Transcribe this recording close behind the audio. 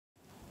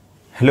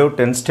Hello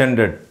 10th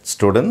standard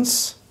students,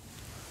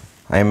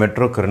 I am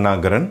Metro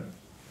Karnagaran.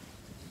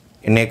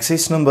 In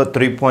exercise number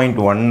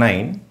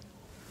 3.19,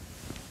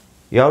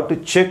 you have to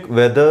check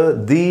whether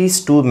these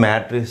two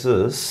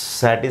matrices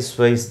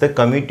satisfies the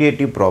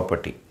commutative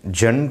property.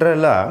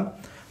 Generally,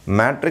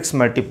 matrix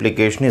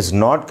multiplication is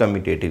not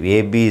commutative.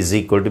 AB is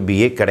equal to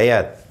BA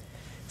கிடையாது.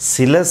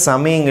 சில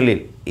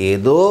சமயங்களில்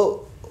ஏதோ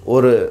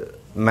ஒரு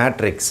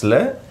மேட்ரிக்ஸில்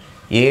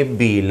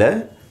ஏபியில்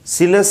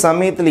சில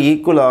சமயத்தில்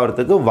equal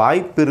ஆகிறதுக்கு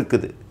வாய்ப்பு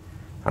இருக்குது,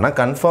 ஆனால்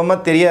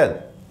கன்ஃபார்மாக தெரியாது.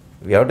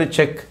 we have to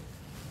check.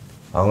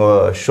 அவங்க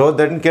ஷோ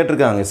தட்னு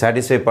கேட்டிருக்காங்க,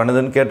 சாட்டிஸ்ஃபை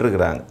பண்ணுதுன்னு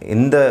கேட்டிருக்கிறாங்க.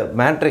 இந்த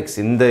மேட்ரிக்ஸ்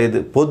இந்த இது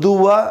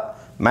பொதுவாக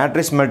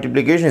matrix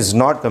multiplication is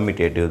not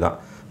commutative தான்.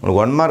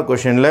 உங்களுக்கு 1 mark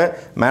கொஷனில்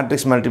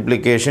matrix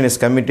multiplication is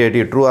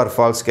commutative true or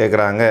false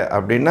கேட்குறாங்க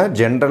அப்படின்னா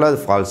ஜென்ரலாக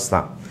அது ஃபால்ஸ்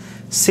தான்.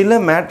 சில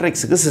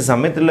மேட்ரிக்ஸுக்கு சில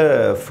சமயத்தில்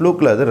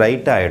ஃப்ளூக்கில் அது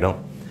ரைட் ஆகிடும்.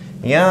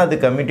 ஏன் அது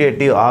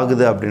கம்யூட்டேட்டிவ்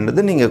ஆகுது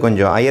அப்படின்றது நீங்கள்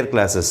கொஞ்சம் ஹையர்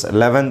கிளாஸஸ்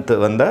 11th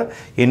வந்தால்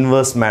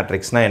இன்வர்ஸ்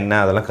மேட்ரிக்ஸ்னால் என்ன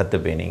அதெல்லாம்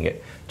கற்றுப்பேன் நீங்கள்.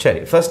 சரி,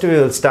 first we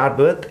will start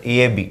with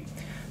AB.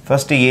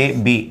 First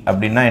AB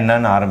அப்படின்னா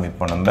என்னன்னு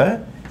ஆரம்பிப்போம். நம்ம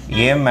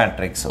ஏ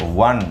மேட்ரிக்ஸ்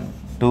 1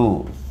 2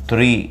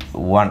 3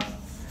 1,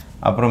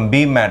 அப்புறம்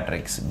பி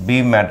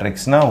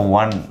மேட்ரிக்ஸ்னால்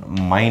 1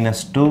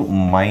 -2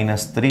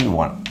 -3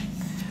 1.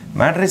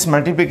 மேட்ரிக்ஸ்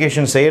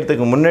மல்டிப்ளிகேஷன்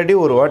செய்கிறதுக்கு முன்னாடி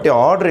ஒரு வாட்டி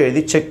ஆர்டர்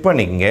எழுதி செக்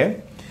பண்ணிக்கங்க.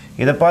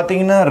 இதை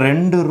பார்த்தீங்கன்னா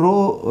 2 ரோ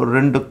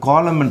 2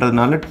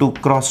 காலம்ன்றதுனால 2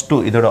 x 2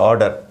 இதோட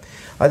ஆர்டர்.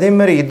 அதே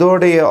மாதிரி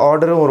இதோடைய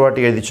ஆர்டரும் ஒரு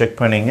வாட்டி எழுதி செக்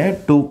பண்ணிங்க.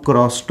 2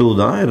 x 2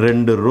 தான்,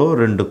 2 ரோ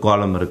 2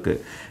 காலம்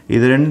இருக்குது.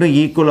 இது ரெண்டும்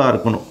ஈக்குவலாக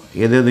இருக்கணும்.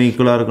 எது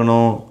ஈக்குவலாக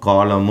இருக்கணும்?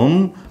 காலமும்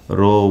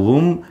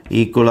ரோவும்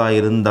ஈக்குவலாக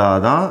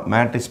இருந்தால் தான்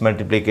மேட்ரிக்ஸ்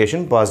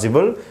மல்டிப்ளிகேஷன்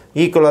பாசிபிள்.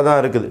 ஈக்குவலாக தான்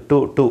இருக்குது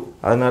 2 2,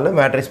 அதனால்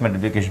மேட்ரிக்ஸ்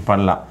மல்டிப்ளிகேஷன்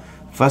பண்ணலாம்.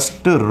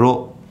 ஃபஸ்ட்டு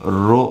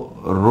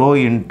ரோ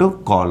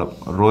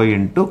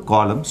இன்ட்டு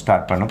காலம்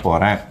ஸ்டார்ட் பண்ண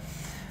போகிறேன்.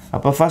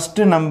 அப்போ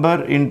first number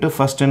into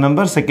first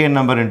number, second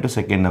number into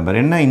second number.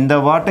 என்ன இந்த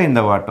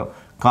வாட்டம்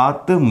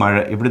காற்று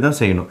மழை இப்படி தான்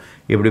செய்யணும்.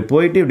 இப்படி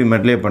போயிட்டு இப்படி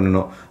மல்டிப்ளை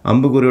பண்ணணும்.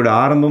 அம்புக்குறியோட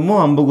ஆரம்பமும்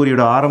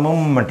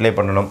மல்டிப்ளை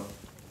பண்ணணும்.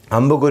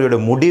 அம்புக்குறியோட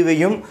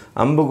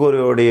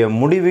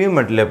முடிவையும்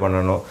மல்டிப்ளை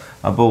பண்ணணும்.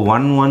 அப்போ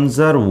 1 1s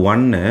are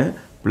 1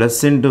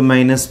 plus into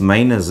minus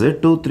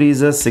 2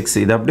 3s are 6.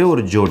 இது அப்படியே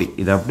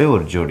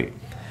ஒரு ஜோடி.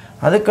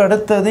 அதுக்கு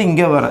அடுத்தது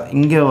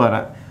இங்கே வர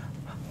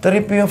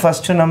திருப்பியும்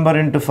first number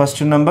into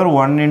first number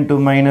 1 into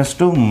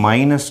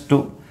 -2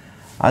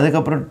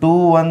 அதுக்கப்புறம் 2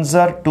 1s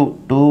are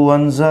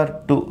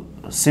 2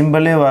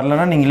 சிம்பிளே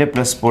வரலன்னா நீங்களே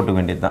ப்ளஸ் போட்டுக்க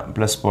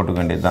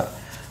வேண்டியது தான்.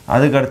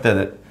 அதுக்கு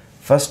அடுத்தது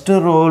ஃபஸ்ட்டு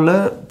ரோவில்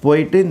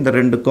போயிட்டு இந்த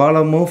 2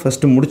 காலமும்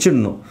ஃபஸ்ட்டு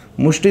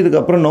முடிச்சுட்டு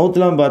இதுக்கப்புறம்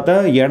நவுத்துலாம் பார்த்தா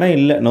இடம்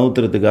இல்லை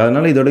நவுத்துறதுக்கு,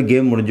 அதனால் இதோட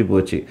கேம் முடிஞ்சு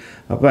போச்சு.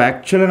 அப்போ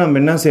ஆக்சுவலாக நம்ம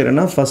என்ன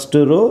செய்கிறோன்னா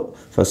ஃபஸ்ட்டு ரோ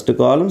ஃபஸ்ட்டு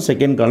காலம்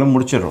செகண்ட் காலம்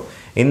முடிச்சிடுறோம்.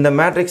 இந்த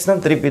மேட்ரிக்ஸ்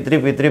தான்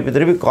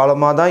திருப்பி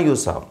காலமாக தான்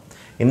யூஸ் ஆகும்.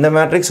 இந்த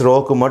மேட்ரிக்ஸ்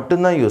ரோவுக்கு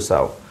மட்டும்தான் யூஸ்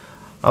ஆகும்.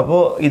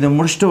 அப்போது இதை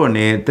முடிச்சுட்டு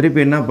உடனே திருப்பி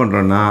என்ன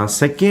பண்ணுறோன்னா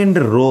செகண்ட்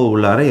ரோ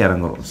உள்ளார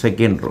இறங்குறோம்.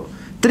 செகண்ட் ரோ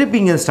திருப்பி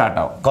இங்கே ஸ்டார்ட்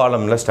ஆகும்,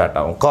 காலமில் ஸ்டார்ட்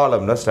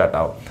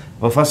ஆகும்.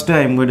 இப்போ first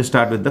I am going to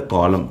start with the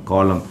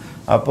காலம்.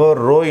 அப்போது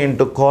ரோ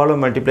இன்ட்டு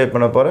காலம் மல்டிப்ளை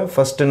பண்ண போகிறேன்.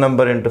 First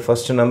number into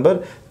first number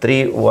 3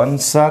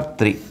 1s are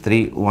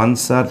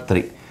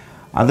 3.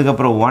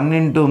 அதுக்கப்புறம் 1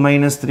 இன்ட்டு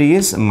 -3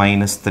 இஸ்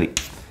 -3.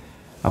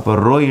 அப்போ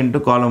ரோ இன்ட்டு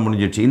காலம்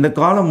முடிஞ்சிடுச்சு. இந்த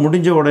காலம்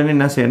முடிஞ்ச உடனே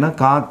என்ன செய்யணும்?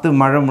 காற்று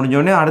மழை முடிஞ்ச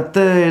உடனே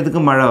அடுத்த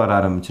இதுக்கு மழை வர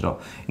ஆரம்பிச்சிடும்.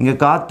 இங்கே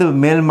காற்று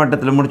மேல்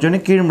மட்டத்தில் முடித்தோடனே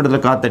கீழ்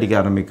மட்டத்தில் காற்று அடிக்க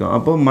ஆரம்பிக்கும்.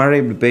 அப்போ மழை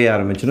இப்படி பெய்ய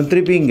ஆரம்பிச்சிடும்.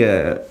 திருப்பி இங்கே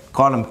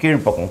காலம்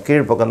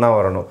கீழ்ப்பக்கம் தான்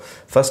வரணும்.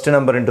 First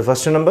number into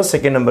first number,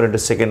 second number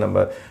into second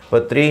number. இப்போ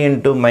 3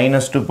 இன்ட்டு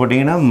 -2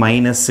 போட்டிங்கன்னா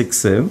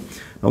 -6,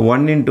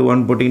 1 இன்ட்டு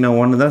 1 போட்டிங்கன்னா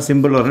 1 தான்,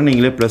 சிம்பிள் வரும்.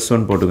 நீங்களே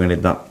 +1 போட்டுக்க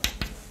வேண்டியது தான்.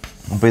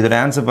 இப்போ இதோட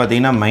ஆன்சர்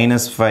பார்த்தீங்கன்னா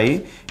 -5.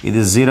 இது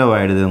 0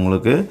 ஆகிடுது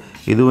உங்களுக்கு.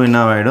 இதுவும் என்ன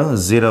ஆகிடும்?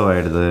 0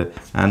 ஆகிடுது.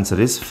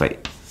 Answer is 5.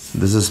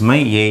 This is my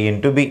A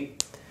into B.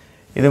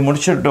 இதை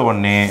முடிச்சுட்ட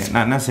உடனே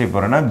நான் என்ன செய்ய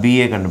போகிறேன்னா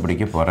பிஏ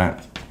கண்டுபிடிக்க போகிறேன்.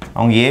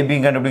 அவங்க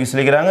ஏபியும் கண்டுபிடிக்க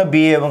சொல்லியிருக்கிறாங்க,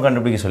 பிஏவும்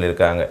கண்டுபிடிக்க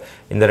சொல்லியிருக்காங்க.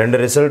 இந்த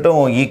 2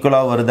 ரிசல்ட்டும்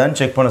ஈக்குவலாக வருதான்னு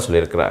செக் பண்ண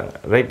சொல்லியிருக்கிறாங்க.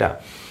 ரைட்டா?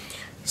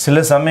 சில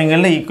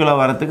சமயங்களில்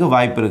ஈக்குவலாக வரத்துக்கு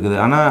வாய்ப்பு இருக்குது,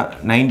 ஆனால்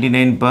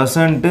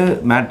 99%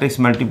 மேட்ரிக்ஸ்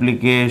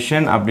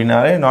மல்டிப்ளிகேஷன்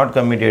அப்படின்னாலே நாட்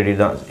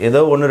கம்யூட்டேட்டிவ் தான்.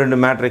 ஏதோ 1-2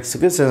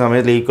 மேட்ரிக்ஸுக்கு சில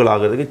சமயத்தில் ஈக்குவல்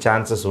ஆகிறதுக்கு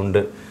சான்சஸ்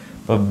உண்டு.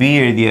 இப்போ பி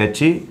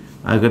எழுதியாச்சு,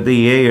 அதுக்கடுத்து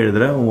ஏ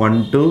எழுதுகிறேன். 1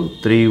 2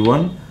 3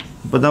 1.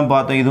 இப்போ தான்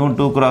பார்த்தோம், இதுவும்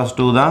 2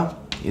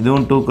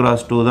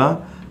 x 2 தான்.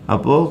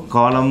 அப்போது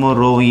காலமும்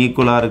ரோவும்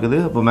ஈக்குவலாக இருக்குது.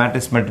 அப்போ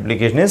மேட்ரிக்ஸ்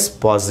மல்டிப்ளிகேஷன் இஸ்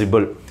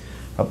பாசிபிள்.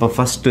 அப்போ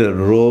ஃபஸ்ட்டு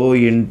ரோ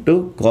இன்ட்டு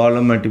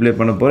காலம் மல்டிப்ளை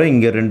பண்ண போகிறேன்.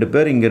 இங்கே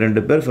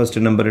 2 பேர்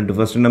first number into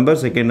first number,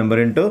 second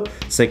number into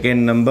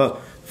second number,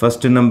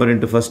 first number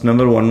into first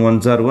number 1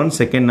 1s are 1,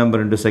 second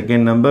number into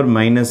second number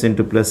minus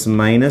into plus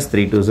minus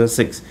 3 2s are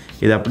 6.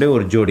 இது அப்படியே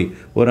ஒரு ஜோடி.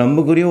 ஒரு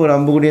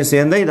அம்புக்குறியும்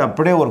சேர்ந்தால் இது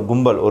அப்படியே ஒரு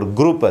கும்பல், ஒரு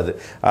குரூப்.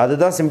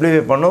 அதுதான்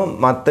சிம்பிளிஃபை பண்ணும்.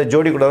 மற்ற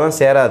ஜோடி கூட தான்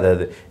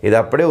சேராது. இது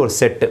அப்படியே ஒரு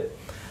செட்டு.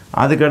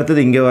 அதுக்கு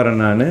அடுத்தது இங்கே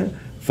வரேன் நான்.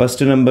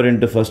 First number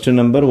into first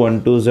number 1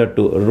 2s are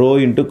 2, rho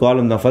into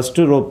காலம் தான்.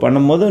 ஃபஸ்ட்டு ரோ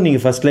பண்ணும்போது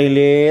நீங்கள் ஃபஸ்ட்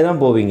லைன்லேயே தான்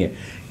போவீங்க.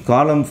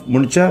 காலம்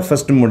முடித்தா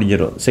ஃபஸ்ட்டு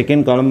முடிஞ்சிடும்.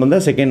 செகண்ட் காலம்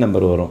வந்தால் செகண்ட்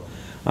நம்பர் வரும்.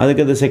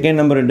 அதுக்கு அது second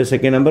number into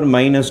second number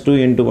 -2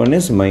 into 1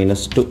 is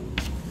 -2.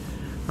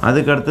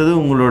 அதுக்கு அடுத்தது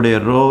உங்களுடைய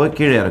ரோவை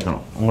கீழே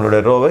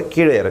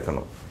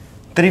இறக்கணும்.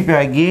 திருப்பி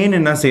அகெயின்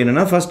என்ன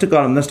செய்யணும்னா ஃபர்ஸ்ட்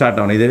காலம் தான் ஸ்டார்ட்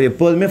ஆகணும். இது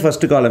எப்போதுமே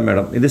ஃபர்ஸ்ட் காலம்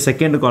இடம், இது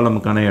செகண்ட்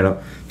காலமுக்கான இடம்.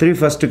 திருப்பி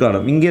ஃபர்ஸ்ட்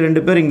காலம் இங்கே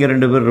 2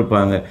 பேர்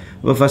இருப்பாங்க.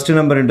 இப்போ first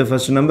number into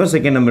first number,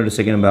 second number into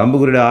second number.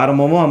 அம்புக்குறியோட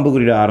ஆரம்பமும்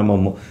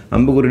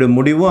அம்புக்குறியோட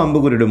முடிவும்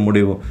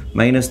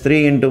 -3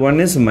 into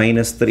 1 is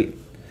 -3.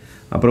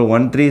 அப்புறம்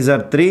 1 3s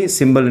are 3,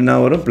 சிம்பிள் என்ன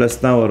வரும், ப்ளஸ்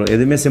தான் வரும்.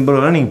 எதுவுமே சிம்பிள்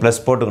வரலாம், நீங்கள் ப்ளஸ்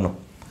போட்டுக்கணும்.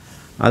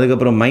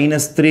 அதுக்கப்புறம்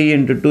 -3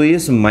 into 2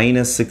 is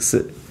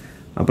 -6.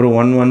 அப்புறம்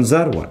 1 1s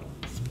are 1,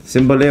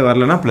 சிம்பிளே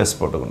வரலன்னா ப்ளஸ்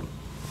போட்டுக்கணும்.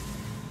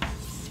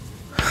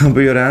 அப்போ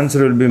your answer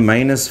will be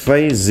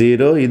 -5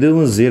 0.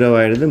 இதுவும் 0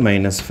 ஆகிடுது,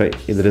 -5.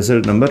 இது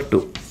ரிசல்ட் நம்பர் 2.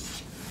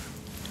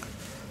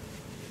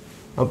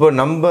 அப்போ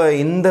நம்ம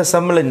இந்த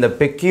சம்மில் இந்த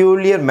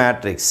பெக்யூலியர்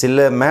மேட்ரிக்ஸ்,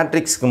 சில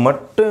மேட்ரிக்ஸ்க்கு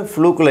மட்டும்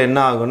ஃப்ளூக்கில் என்ன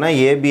ஆகும்னா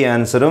ஏபி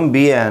ஆன்சரும்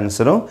பி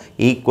ஆன்சரும்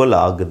ஈக்குவல்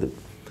ஆகுது.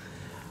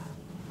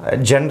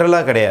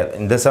 ஜென்ரலாக கிடையாது,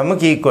 இந்த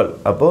சம்முக்கு ஈக்குவல்.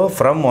 அப்போது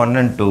ஃப்ரம் 1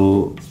 and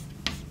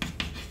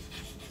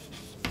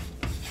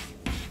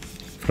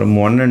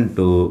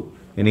 2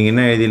 நீங்கள்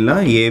என்ன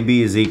எழுதிடலாம், AB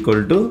is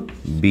equal to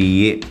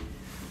BA.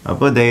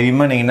 அப்போ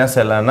தைரியமாக நீங்கள் என்ன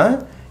சொல்லலாம்னா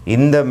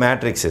இந்த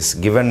மேட்ரிக்ஸஸ்,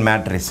 கிவன்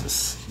மேட்ரிக்ஸஸ்,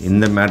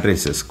 இந்த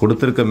மேட்ரிக்ஸஸ்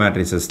கொடுத்துருக்க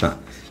மேட்ரிக்ஸஸ் தான்,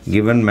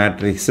 given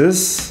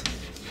matrices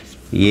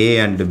A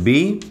and B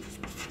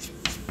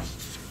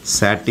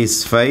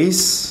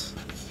satisfies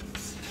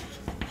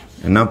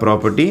என்ன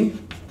ப்ராப்பர்ட்டி,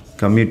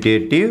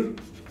 commutative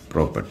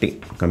property.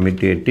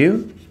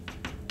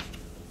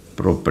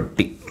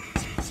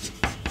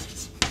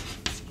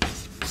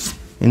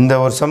 இந்த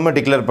ஒரு சம்மை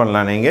டிக்ளேர்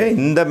பண்ணலாம் நீங்கள்.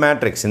 இந்த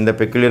மேட்ரிக்ஸ், இந்த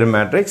peculiar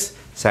matrix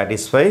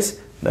satisfies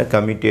the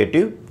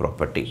commutative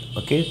property.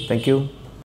 Okay, thank you.